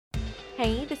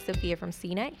Hey, this is Sophia from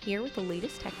CNET here with the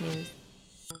latest tech news.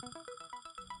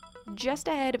 Just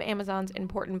ahead of Amazon's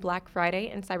important Black Friday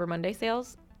and Cyber Monday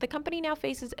sales, the company now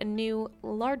faces a new,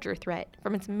 larger threat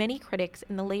from its many critics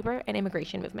in the labor and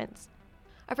immigration movements.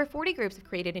 Over 40 groups have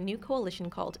created a new coalition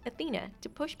called Athena to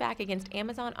push back against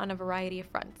Amazon on a variety of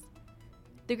fronts.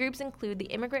 The groups include the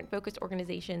immigrant-focused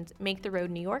organizations Make the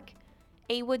Road New York,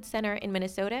 A-Wood Center in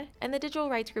Minnesota, and the digital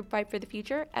rights group Fight for the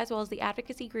Future, as well as the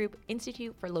advocacy group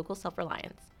Institute for Local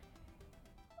Self-Reliance.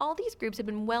 All these groups have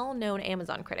been well-known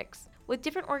Amazon critics, with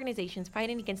different organizations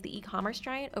fighting against the e-commerce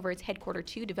giant over its Headquarter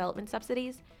 2 development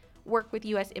subsidies, work with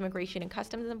U.S. Immigration and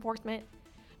Customs Enforcement,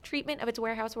 treatment of its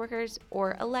warehouse workers,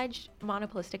 or alleged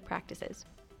monopolistic practices.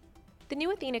 The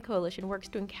new Athena coalition works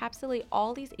to encapsulate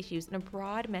all these issues in a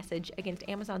broad message against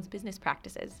Amazon's business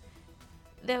practices,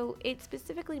 though it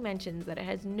specifically mentions that it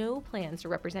has no plans to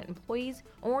represent employees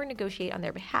or negotiate on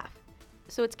their behalf,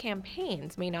 so its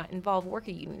campaigns may not involve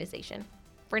worker unionization,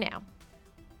 for now.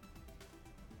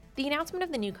 The announcement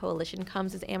of the new coalition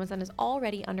comes as Amazon is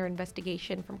already under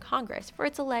investigation from Congress for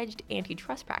its alleged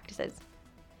antitrust practices,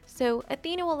 so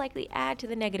Athena will likely add to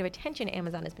the negative attention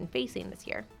Amazon has been facing this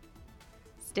year.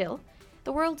 Still,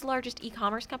 the world's largest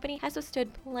e-commerce company has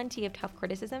withstood plenty of tough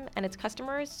criticism, and its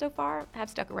customers so far have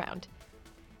stuck around.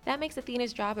 That makes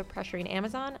Athena's job of pressuring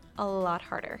Amazon a lot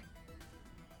harder.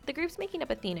 The groups making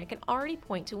up Athena can already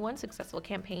point to one successful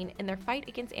campaign in their fight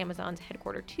against Amazon's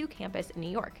Headquarter 2 campus in New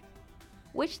York,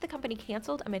 which the company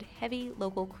canceled amid heavy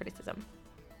local criticism.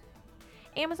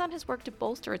 Amazon has worked to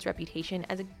bolster its reputation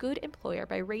as a good employer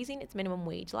by raising its minimum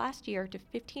wage last year to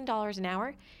 $15 an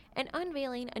hour and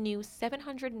unveiling a new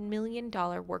 $700 million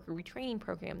worker retraining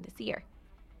program this year.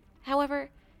 However,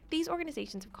 these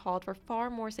organizations have called for far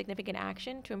more significant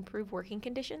action to improve working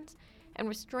conditions and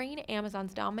restrain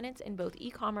Amazon's dominance in both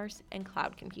e-commerce and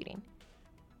cloud computing.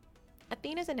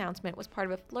 Athena's announcement was part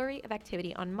of a flurry of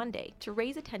activity on Monday to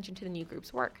raise attention to the new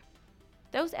group's work.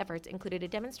 Those efforts included a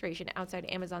demonstration outside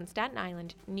Amazon's Staten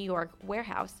Island, New York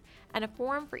warehouse and a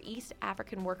forum for East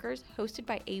African workers hosted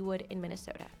by A-Wood in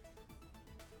Minnesota.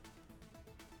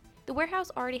 The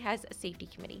warehouse already has a safety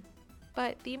committee,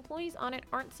 but the employees on it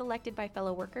aren't selected by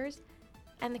fellow workers,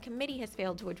 and the committee has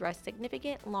failed to address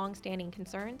significant, long-standing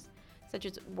concerns, such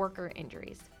as worker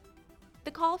injuries.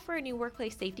 The call for a new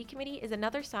workplace safety committee is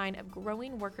another sign of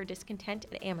growing worker discontent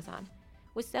at Amazon,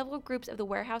 with several groups of the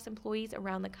warehouse employees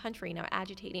around the country now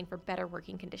agitating for better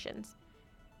working conditions.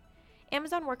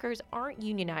 Amazon workers aren't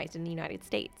unionized in the United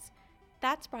States.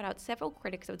 That's brought out several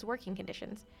critics of its working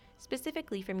conditions,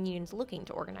 specifically from unions looking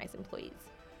to organize employees.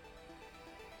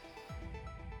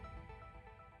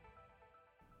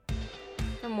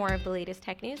 For more of the latest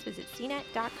tech news, visit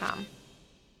cnet.com.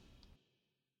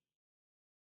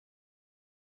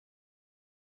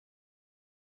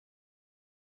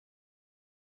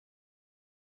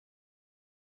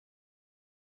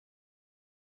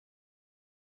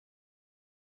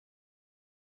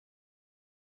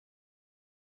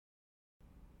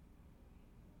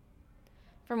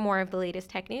 For more of the latest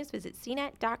tech news, visit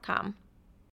cnet.com.